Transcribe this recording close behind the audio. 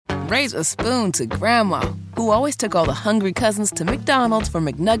raise a spoon to Grandma, who always took all the hungry cousins to McDonald's for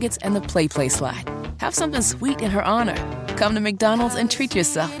McNuggets and the Play Slide. Have something sweet in her honor. Come to McDonald's and treat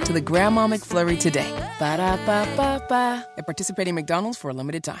yourself to the Grandma McFlurry today. Ba-da-ba-ba-ba. At participating McDonald's for a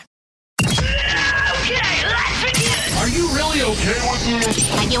limited time. Okay, let's begin. Are you really okay with this?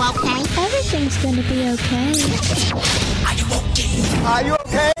 Are you okay? Everything's gonna be okay. Are you okay? Are you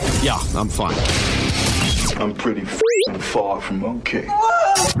okay? Yeah, I'm fine. I'm pretty far from okay.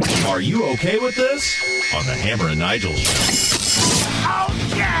 Are you okay with this? On the Hammer and Nigel Show.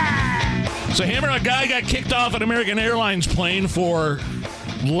 Okay. So, Hammer, a guy got kicked off an American Airlines plane for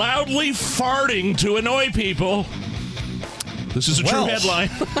loudly farting to annoy people. This is a true headline.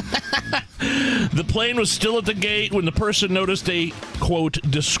 The plane was still at the gate when the person noticed a, quote,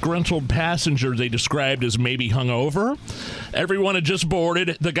 disgruntled passenger they described as maybe hungover. Everyone had just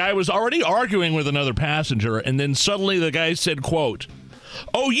boarded. The guy was already arguing with another passenger, and then suddenly the guy said, quote,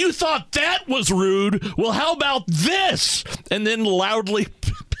 "Oh, you thought that was rude? Well, how about this?" And then loudly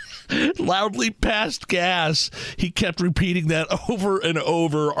passed gas. He kept repeating that over and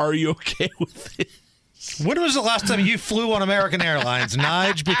over. Are you okay with it? When was the last time you flew on American Airlines,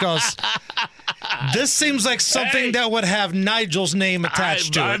 Nige? Because this seems like something that would have Nigel's name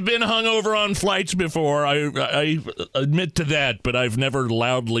attached to it. I've been hungover on flights before. I admit to that, but I've never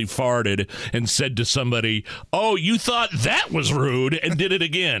loudly farted and said to somebody, "Oh, you thought that was rude," and did it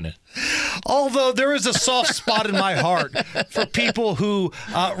again. Although there is a soft spot in my heart for people who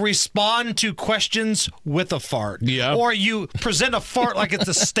respond to questions with a fart. Yeah. Or you present a fart like it's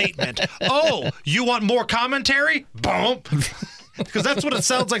a statement. Oh, you want more commentary? Boom. Because that's what it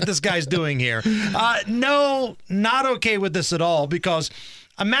sounds like this guy's doing here. No, not okay with this at all, because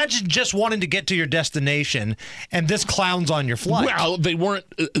imagine just wanting to get to your destination and this clown's on your flight. Well, they weren't.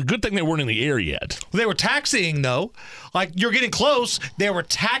 Good thing they weren't in the air yet. They were taxiing, though. Like, you're getting close. They were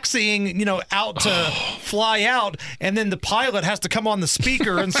taxiing, out to fly out, and then the pilot has to come on the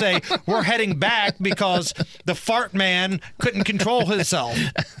speaker and say, "We're heading back because the fart man couldn't control himself."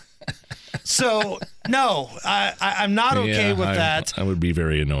 So, no, I'm not okay with that. I would be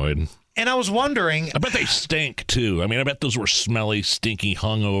very annoyed. And I was wondering... I bet they stink, too. I mean, I bet those were smelly, stinky,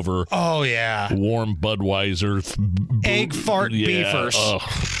 hungover... Oh, yeah. Warm Budweiser... Egg fart beefers. Ugh.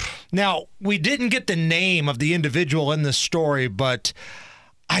 Now, we didn't get the name of the individual in this story, but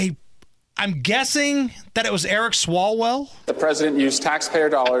I'm guessing that it was Eric Swalwell. The president used taxpayer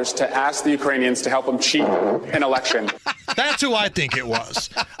dollars to ask the Ukrainians to help him cheat an election. That's who I think it was.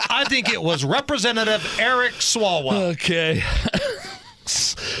 I think it was Representative Eric Swalwell. Okay.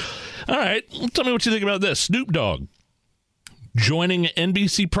 All right. Tell me what you think about this. Snoop Dogg joining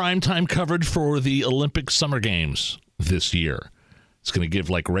NBC primetime coverage for the Olympic Summer Games this year. It's going to give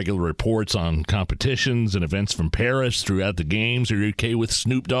regular reports on competitions and events from Paris throughout the games. Are you okay with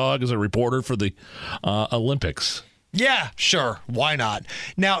Snoop Dogg as a reporter for the Olympics? Yeah, sure. Why not?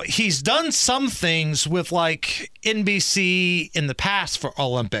 Now, he's done some things with NBC in the past for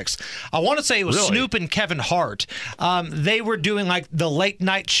Olympics. I want to say it was Really? Snoop and Kevin Hart. They were doing the late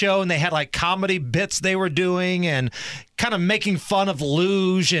night show, and they had comedy bits they were doing and kind of making fun of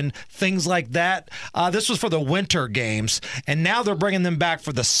luge and things like that. This was for the Winter Games, and now they're bringing them back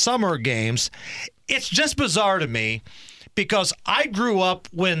for the Summer Games. It's just bizarre to me because I grew up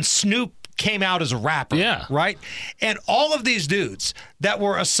when Snoop came out as a rapper, right? And all of these dudes that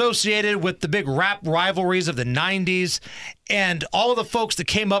were associated with the big rap rivalries of the 90s and all of the folks that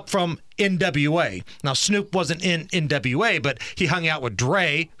came up from NWA. Now, Snoop wasn't in NWA, but he hung out with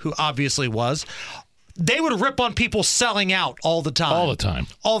Dre, who obviously was. They would rip on people selling out all the time.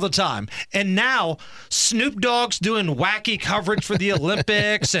 All the time. And now Snoop Dogg's doing wacky coverage for the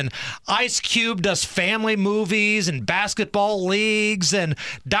Olympics, and Ice Cube does family movies and basketball leagues, and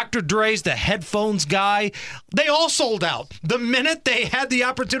Dr. Dre's the headphones guy. They all sold out. The minute they had the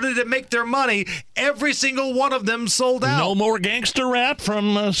opportunity to make their money, every single one of them sold out. No more gangster rap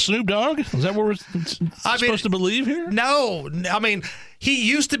from Snoop Dogg? Is that what we're supposed to believe here? No. I mean... He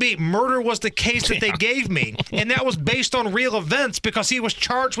used to be Murder Was the Case That They Gave Me, and that was based on real events because he was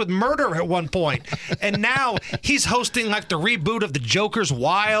charged with murder at one point. And now he's hosting the reboot of The Joker's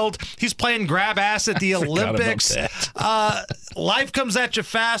Wild. He's playing grab ass at the Olympics. Life comes at you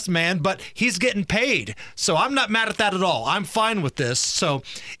fast, man, but he's getting paid. So I'm not mad at that at all. I'm fine with this. So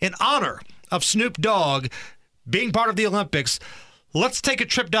in honor of Snoop Dogg being part of the Olympics, let's take a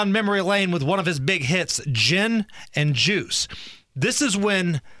trip down memory lane with one of his big hits, Gin and Juice. This is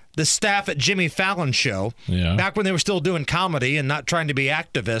when the staff at Jimmy Fallon's show, back when they were still doing comedy and not trying to be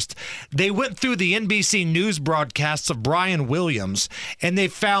activists, they went through the NBC News broadcasts of Brian Williams, and they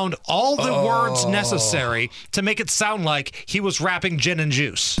found all the words necessary to make it sound like he was rapping Gin and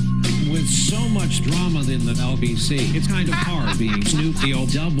Juice. With so much drama in the LBC, it's kind of hard being Snoop the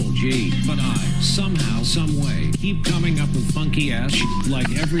old double G. But I, somehow, some way, keep coming up with funky ass like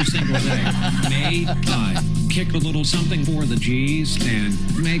every single day. May I kick a little something for the G's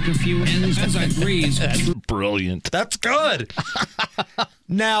and make a few ends as I breeze. That's brilliant. That's good.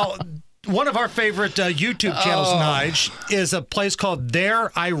 Now, one of our favorite YouTube channels, Nige, is a place called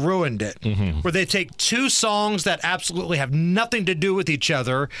There I Ruined It, where they take two songs that absolutely have nothing to do with each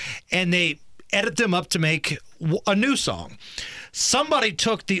other, and they edit them up to make a new song. Somebody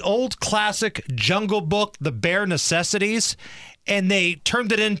took the old classic Jungle Book, The Bare Necessities, and they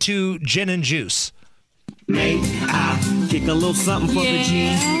turned it into Gin and Juice. May I kick a little something for the G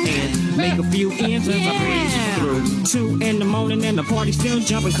and make a few ends as I breeze through 2 in the morning and the party still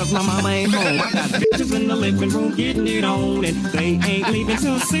jumping cause my mama ain't home. I got bitches in the living room getting it on and they ain't leaving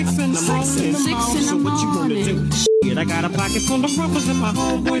till 6 in the morning. So what you wanna do? Shit, I got a pocket full of rubbers and my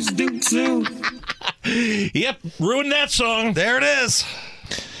homeboys do too. Yep, ruined that song. There it is.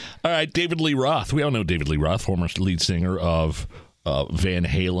 All right, David Lee Roth. We all know David Lee Roth, former lead singer of Van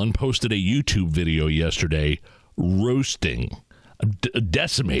Halen, posted a YouTube video yesterday roasting,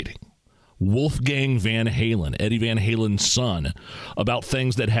 decimating Wolfgang Van Halen, Eddie Van Halen's son, about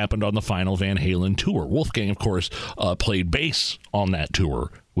things that happened on the final Van Halen tour. Wolfgang, of course, played bass on that tour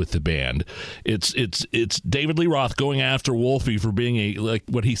with the band. It's David Lee Roth going after Wolfie for being a, like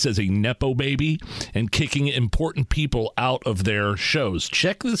what he says, a nepo baby and kicking important people out of their shows.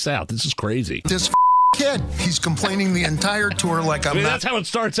 Check this out. This is crazy. This kid, he's complaining the entire tour like I'm not. That's how it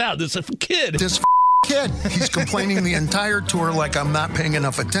starts out. This kid. This kid, he's complaining the entire tour like I'm not paying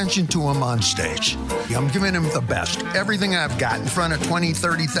enough attention to him on stage. I'm giving him the best, everything I've got in front of 20,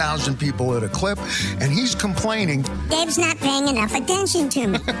 30,000 people at a clip, and he's complaining. Dave's not paying enough attention to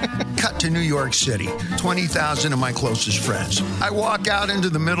me. Cut to New York City, 20,000 of my closest friends. I walk out into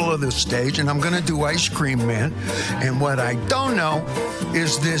the middle of the stage, and I'm going to do Ice Cream Man, and what I don't know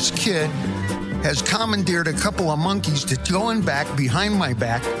is this kid has commandeered a couple of monkeys to go in back behind my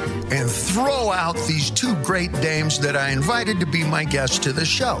back and throw out these two great dames that I invited to be my guests to the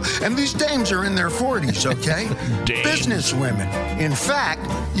show. And these dames are in their 40s, okay? Business women. In fact,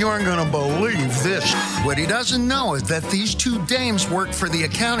 you aren't going to believe this. What he doesn't know is that these two dames work for the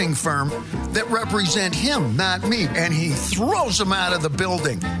accounting firm that represent him, not me. And he throws them out of the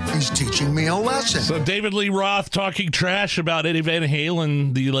building. He's teaching me a lesson. So David Lee Roth talking trash about Eddie Van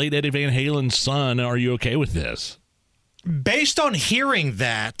Halen, the late Eddie Van Halen's son. Are you okay with this? Based on hearing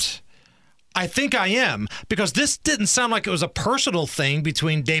that, I think I am, because this didn't sound like it was a personal thing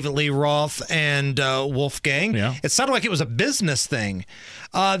between David Lee Roth and Wolfgang. Yeah. It sounded like it was a business thing.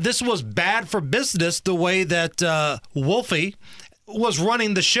 This was bad for business the way that Wolfie was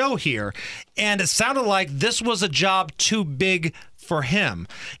running the show here. And it sounded like this was a job too big for him.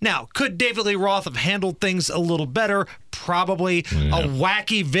 Now, could David Lee Roth have handled things a little better? Probably. A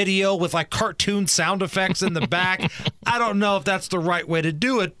wacky video with like cartoon sound effects in the back. I don't know if that's the right way to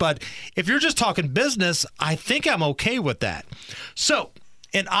do it, but if you're just talking business, I think I'm okay with that. So,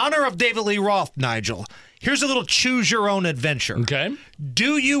 in honor of David Lee Roth, Nigel, here's a little choose your own adventure. Okay.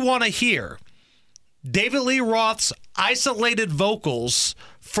 Do you want to hear David Lee Roth's isolated vocals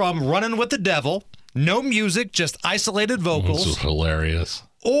from Running with the Devil? No music, just isolated vocals. This is hilarious.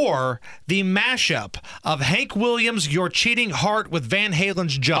 Or the mashup of Hank Williams' Your Cheating Heart with Van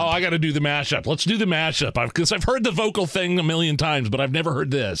Halen's Jump. Oh, I got to do the mashup. Let's do the mashup. Because I've heard the vocal thing a million times, but I've never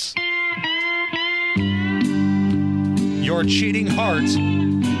heard this. Your Cheating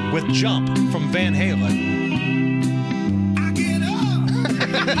Heart with Jump from Van Halen.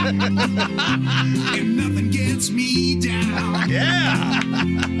 And nothing gets me down. Yeah.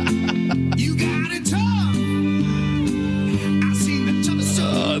 You got it tough. I've seen the toughest.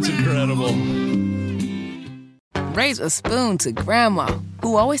 Oh, it's incredible. Raise a spoon to Grandma,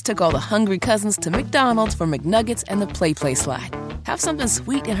 who always took all the hungry cousins to McDonald's for McNuggets and the Play Slide. Have something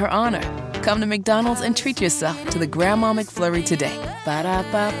sweet in her honor. Come to McDonald's and treat yourself to the Grandma McFlurry today.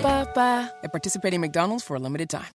 Ba-da-ba-ba-ba. At participating McDonald's for a limited time.